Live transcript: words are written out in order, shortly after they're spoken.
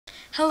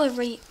Hello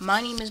everybody, my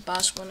name is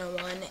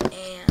Boss101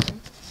 and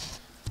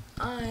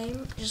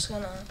I'm just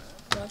gonna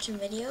watch some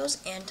videos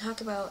and talk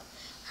about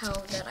how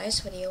that ice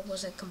video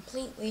was a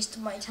complete waste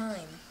of my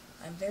time.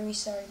 I'm very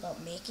sorry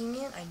about making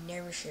it. I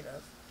never should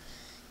have.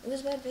 It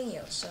was a bad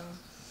video, so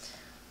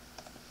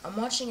I'm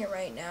watching it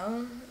right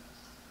now.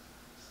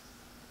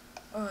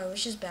 Oh, it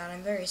was just bad.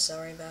 I'm very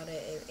sorry about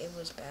it. It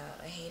was bad.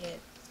 I hate it.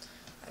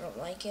 I don't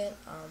like it.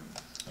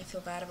 I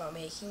feel bad about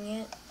making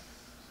it.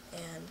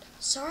 And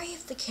sorry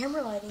if the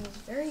camera lighting is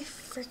very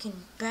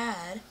freaking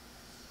bad.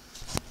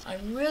 I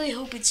really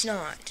hope it's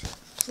not.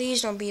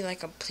 Please don't be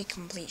like a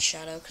complete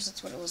shadow, because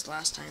that's what it was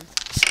last time.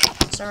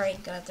 Sorry,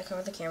 gonna have to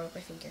cover the camera with my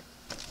finger.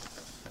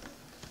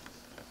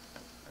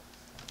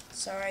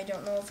 Sorry, I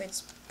don't know if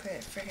it's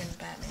freaking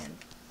Batman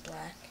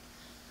black.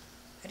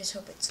 I just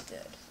hope it's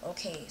good.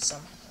 Okay,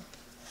 somehow.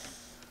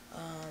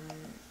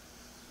 I'm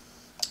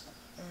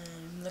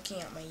looking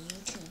at my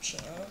YouTube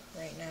channel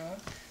right now.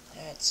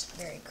 That's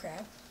very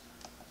crap.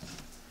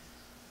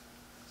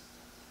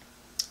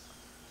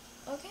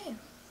 Okay,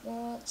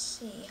 well, let's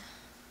see.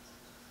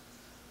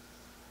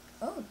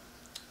 Oh,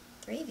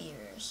 3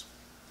 viewers.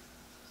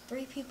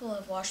 3 people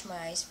have watched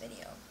my ice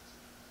video.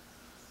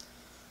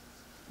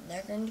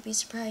 They're going to be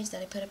surprised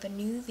that I put up a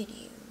new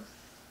video.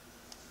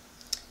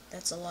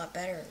 That's a lot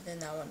better than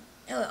that one.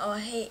 Oh,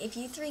 hey, if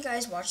you 3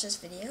 guys watch this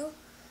video,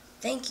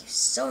 thank you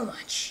so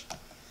much.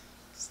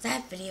 'Cause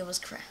that video was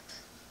crap.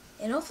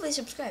 And hopefully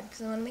subscribe,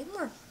 because I want to make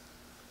more.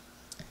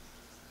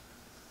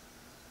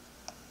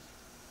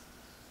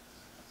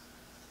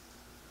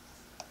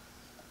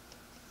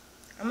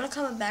 I'm going to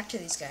comment back to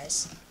these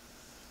guys.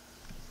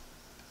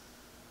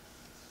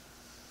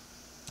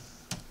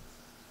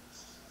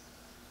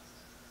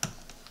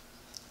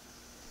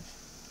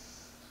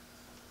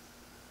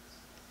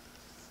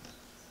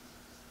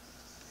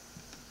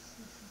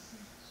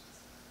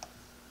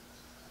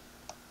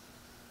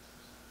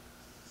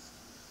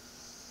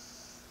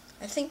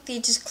 I think they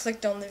just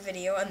clicked on the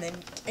video and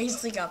then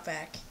instantly got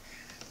back.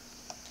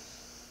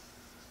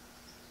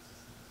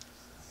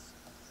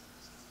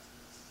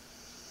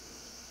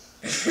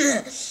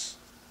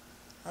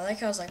 I like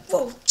how I was like,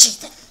 whoa,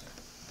 Jesus.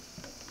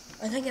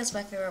 I think that's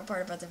my favorite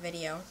part about the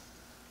video.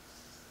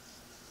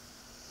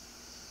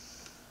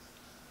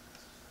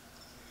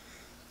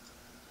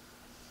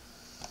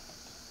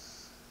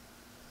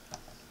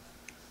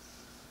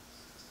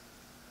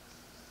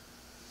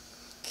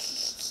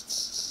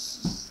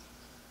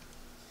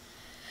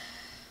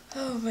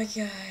 Oh my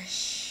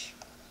gosh.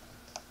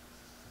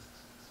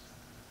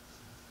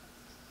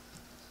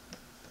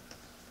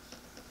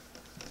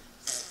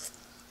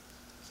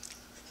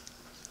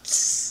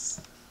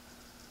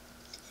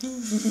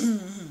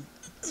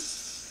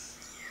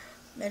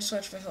 I just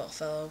watched myself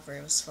fell over.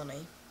 It was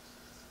funny.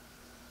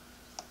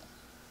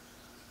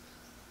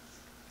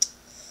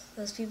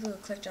 Those people who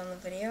clicked on the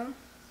video,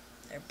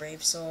 they're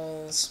brave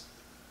souls.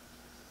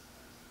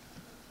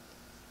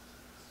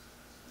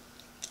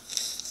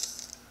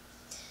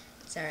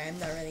 Sorry, I'm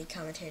not really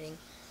commentating.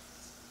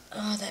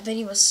 Oh, that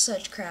video was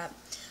such crap.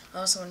 I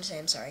also want to say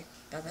I'm sorry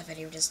about that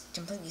video, just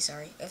completely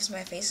sorry. If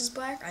my face is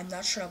black, I'm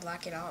not sure I'll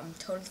black it out. I'm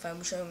totally fine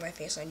with showing my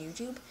face on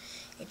YouTube.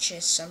 It's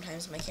just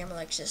sometimes my camera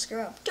likes to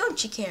screw up.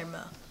 Don't you,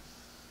 camera?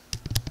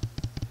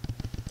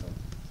 Don't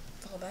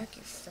fall back,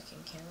 you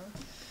freaking camera.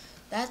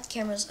 That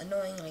camera's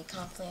annoyingly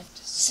constantly have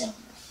to sit on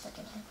my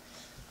freaking head.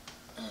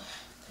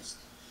 Because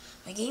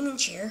my gaming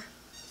chair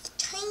is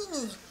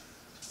tiny.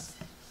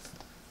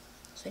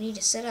 So I need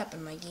to set up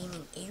in my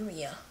gaming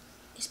area.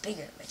 It's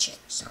bigger than my chair,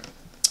 so.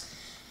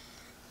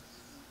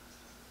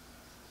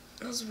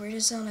 That was the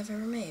weirdest sound I've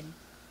ever made.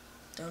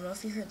 Don't know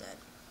if you heard that.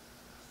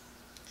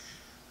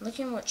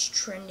 Looking at what's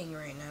trending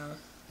right now.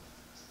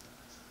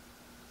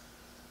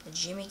 The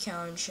Jimmy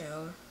Fallon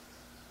Show.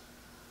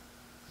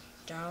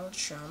 Donald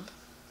Trump.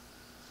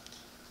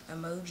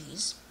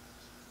 Emojis.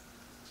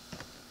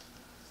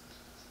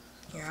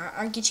 Here,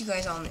 I'll get you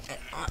guys in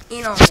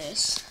on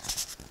this.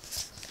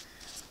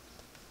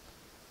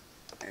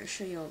 I'll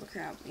show you all the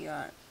crap. We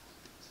got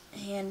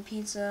hand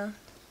pizza.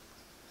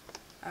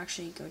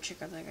 Actually, go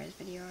check out that guy's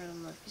video. I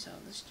don't know if you saw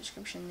this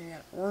description. We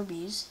got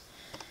Orbeez.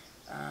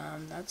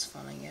 That's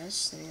fun, I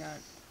guess. Then we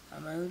got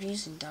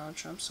emojis and Donald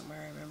Trump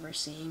somewhere. I remember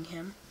seeing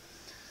him.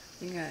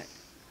 We got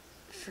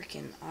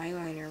freaking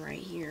eyeliner right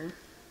here.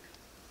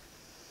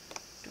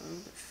 Don't know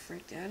what the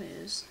frick that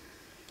is.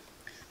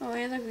 Oh,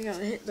 and look, we got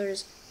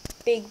Hitler's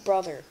big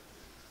brother.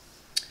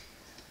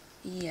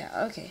 Yeah,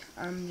 okay.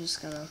 I'm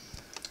just gonna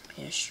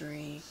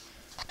history.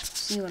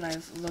 See what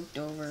I've looked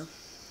over.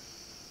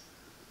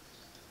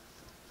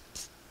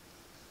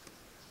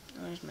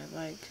 There's my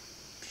bike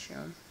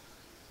show.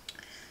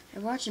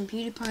 I'm watching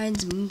PewDiePie and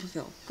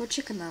Moonville. Go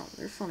check them out.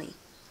 They're funny.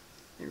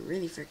 They're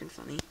really freaking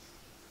funny.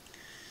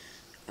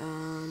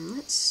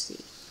 Let's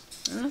see.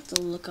 I don't have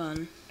to look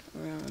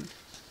around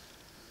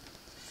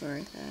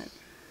for that.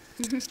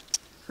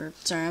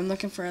 Sorry, I'm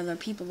looking for other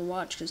people to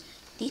watch because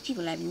these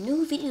people have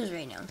new videos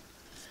right now.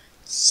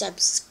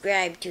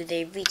 Subscribe to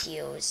their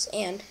videos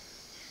and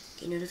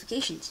get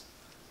notifications.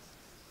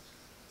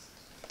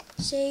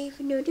 Save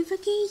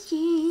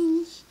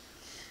notifications.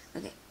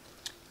 Okay,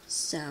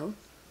 so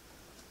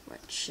what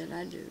should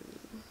I do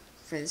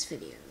for this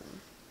video?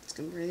 It's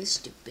gonna be really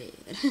stupid.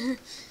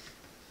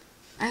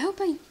 I hope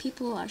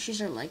people actually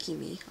start liking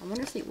me. I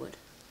wonder if they would.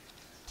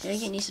 Did I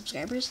get any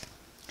subscribers?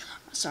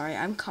 Sorry,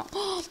 I'm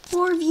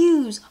 4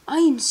 views. I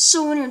am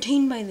so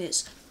entertained by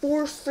this.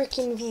 4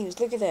 freaking views.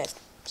 Look at that.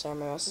 Sorry,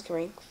 my mouse is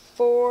covering.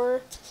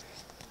 4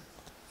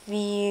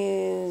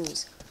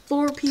 views.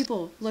 4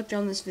 people looked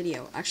on this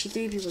video. Actually,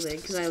 3 people did,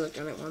 because I looked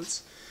on it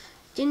once.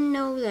 Didn't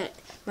know that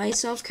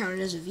myself counted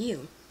as a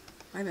view.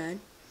 My bad.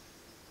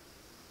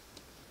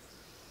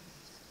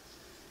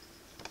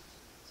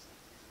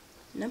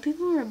 No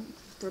people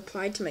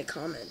replied to my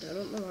comment. I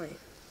don't know why.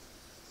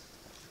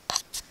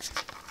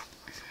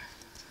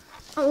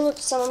 Oh, look,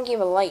 someone gave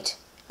a like.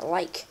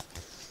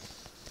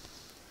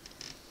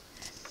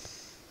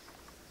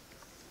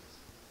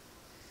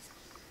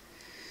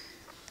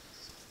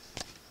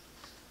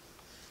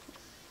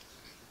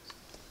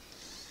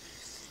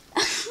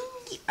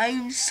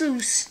 I'm so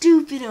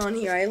stupid on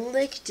here. I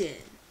licked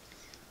it.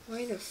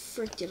 Why the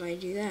frick did I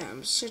do that?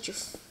 I'm such a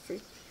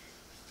freak.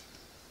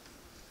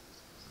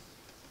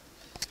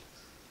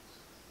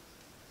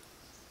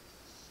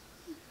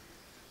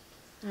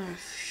 Oh,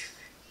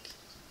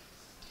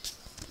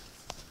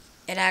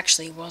 it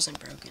actually wasn't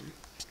broken.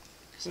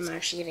 Because I'm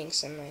actually getting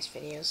some nice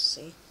videos to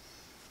see.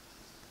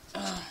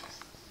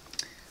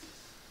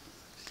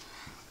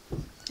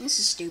 This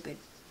is stupid.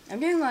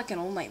 I'm doing like an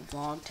all night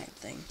vlog type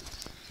thing.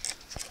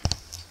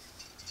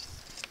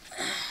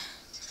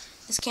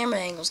 This camera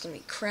angle is going to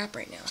be crap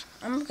right now.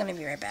 I'm going to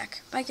be right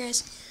back. Bye,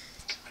 guys.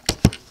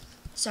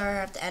 Sorry,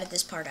 I have to edit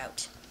this part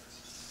out.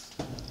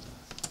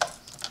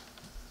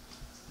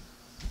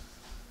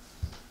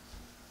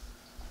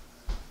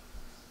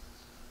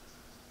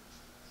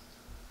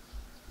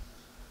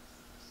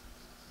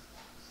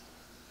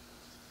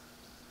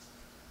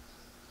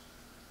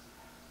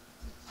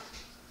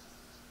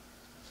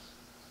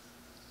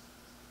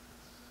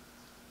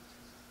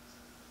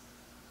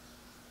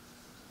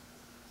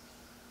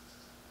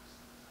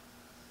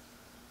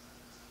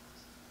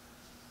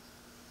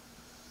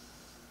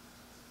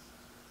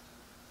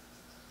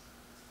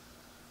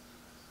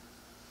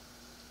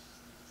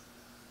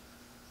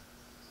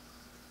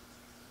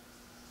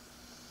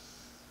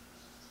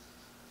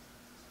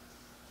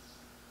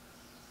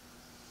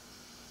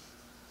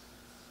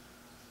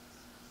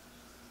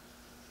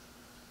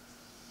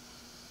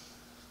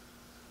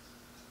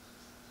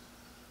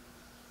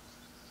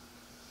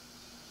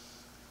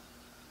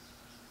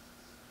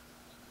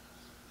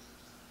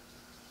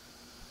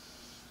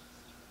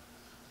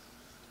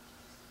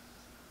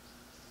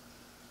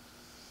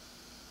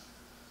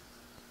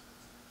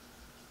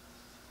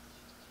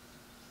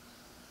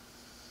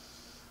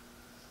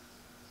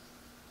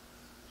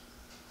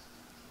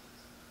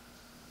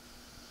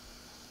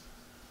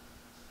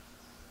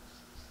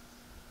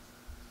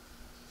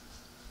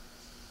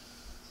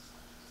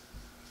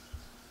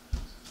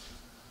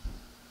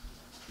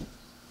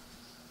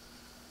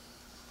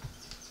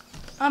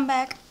 I'm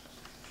back.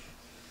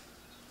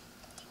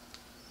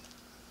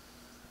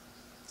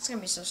 It's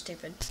gonna be so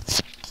stupid.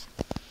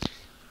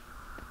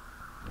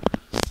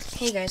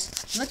 Hey guys,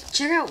 look,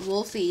 check out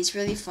Wolfie. He's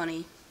really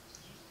funny.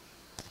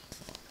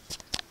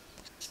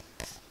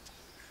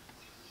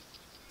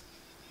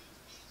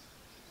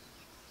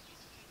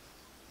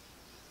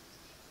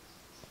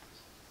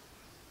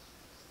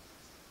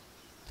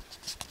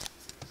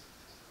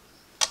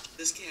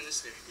 This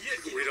canister.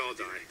 Yeah, we'd all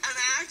die. An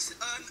axe,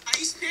 an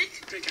ice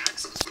pick,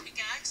 Pickaxe,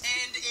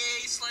 and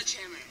a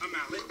sledgehammer. a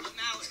mallet. A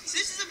mallet. So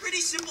this is a pretty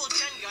simple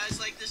trend, guys.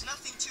 Like, there's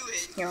nothing to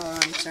it. Here, hold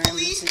on. Sorry, I'm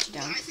gonna switch it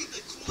down. I think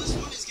the coolest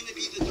one is gonna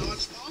be the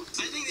dodgeball.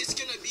 I think it's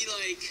gonna be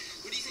like,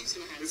 what do you think's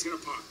gonna happen? It's gonna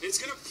pop. It's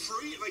gonna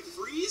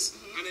freeze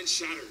and then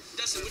shatter.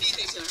 Dustin, what do you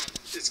think's gonna happen?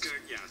 It's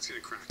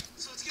gonna crack.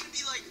 So it's gonna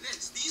be like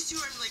this. These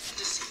two are like in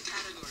the same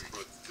category.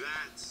 But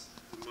that's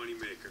the money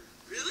maker.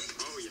 Really?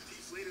 Oh yeah,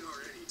 deflated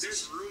already.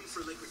 There's room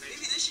for liquid Maybe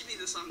nitrogen. this should be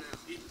the thumbnail.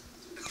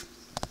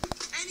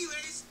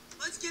 Anyways,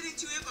 let's get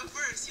into it. But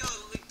first, yo,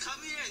 like,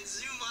 come here and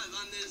zoom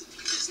on this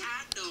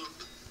hat, though.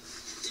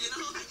 You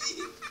know what I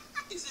mean?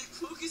 Is it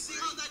focusing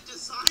on that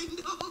design,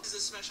 though? It's a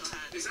special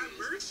hat. Is that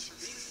merch?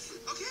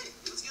 Okay,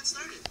 let's get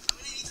started. I'm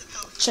gonna need some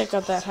help. Check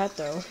out that hat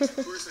though. Of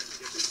course I can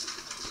get this.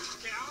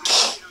 Okay, I'll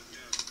have it up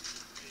there.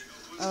 There you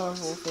go. I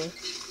love Wolfie.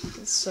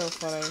 It's so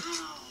funny.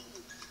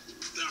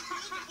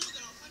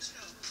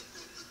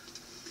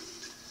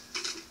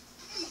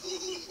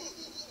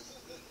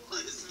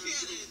 Let's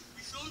get it.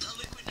 We filmed a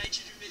liquid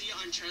nitrogen video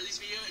on Charlie's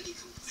video, and he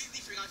completely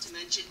forgot to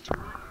mention, do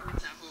not do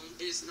this at home.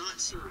 It is not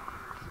safe.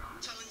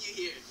 I'm telling you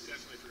here.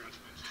 Definitely forgot to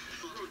mention.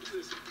 Bro, do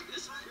this.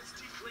 This one? It's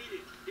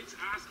deflated. It's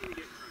asking to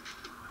get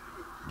crunched.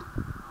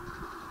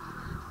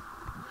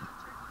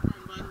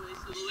 And by the way,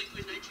 so the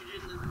liquid nitrogen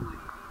is like,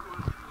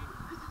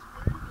 this is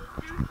very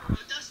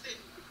good. Dustin,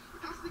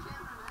 that's the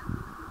camera, man.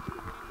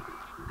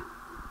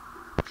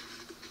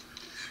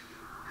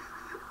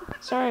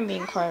 Sorry, I'm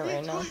being quiet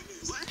right now. What?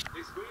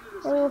 Explain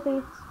to Hey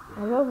Wolfie.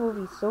 I love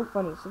Wolfie. So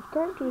funny.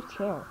 Subscribe to his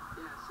channel.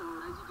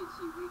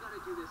 Casey, we gotta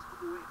do this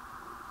quick.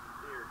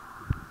 Here,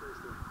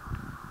 first one.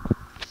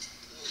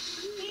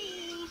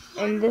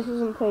 And this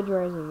isn't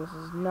plagiarizing. This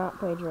is not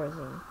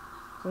plagiarizing.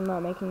 I'm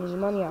not making any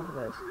money off of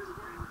this.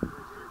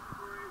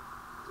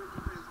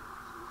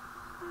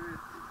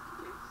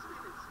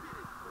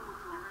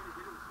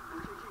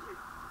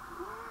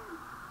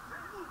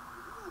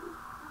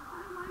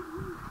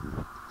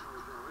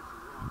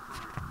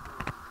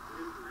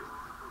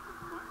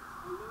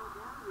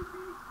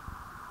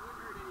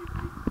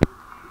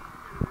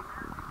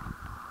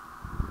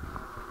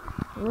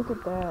 Look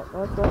at that.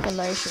 That's like a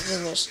nice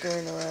thing they're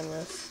screwing around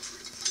with.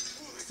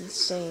 It's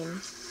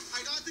insane. I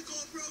got the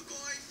GoPro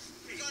going.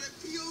 We got a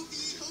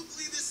POV.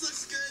 Hopefully this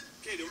looks good.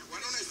 Okay, why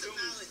don't I film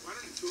this? Why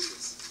don't you film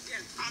this?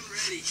 Yeah, I'm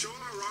ready. Show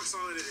them how rock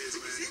solid it is,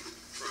 man.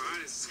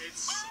 Bro, it's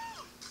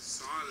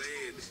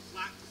solid.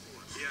 Black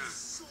before. Yeah.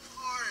 So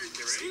hard.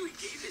 You ready? We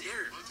gave it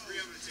air. On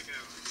three, I'm gonna take it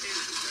out. Okay,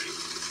 ready?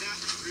 Yeah.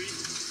 3,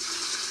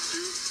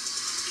 2,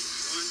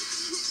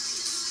 1.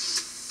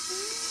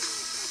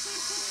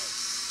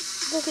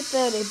 Look at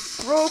that. It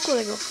broke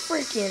like a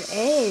freaking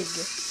egg.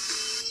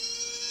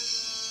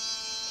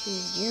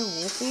 Jeez, dear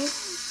Wolfie.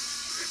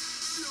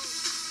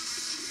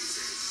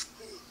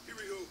 Here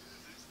we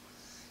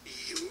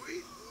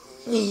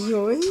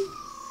go. Yoy.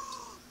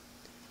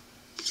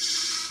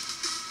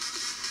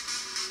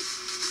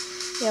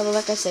 Yeah, but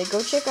like I said,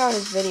 go check out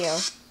his video.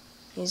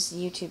 His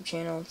YouTube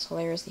channel. It's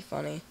hilariously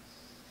funny.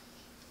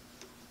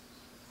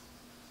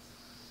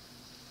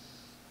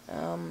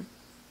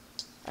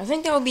 I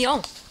think that would be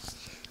all.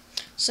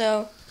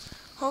 So,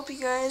 hope you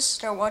guys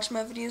start watching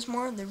my videos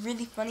more. They're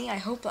really funny. I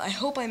hope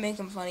I make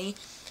them funny.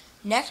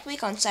 Next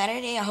week on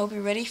Saturday, I hope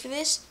you're ready for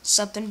this.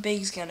 Something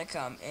big's gonna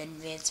come,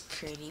 and it's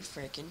pretty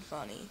freaking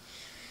funny.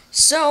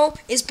 So,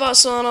 it's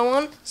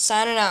Boss101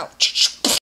 signing out.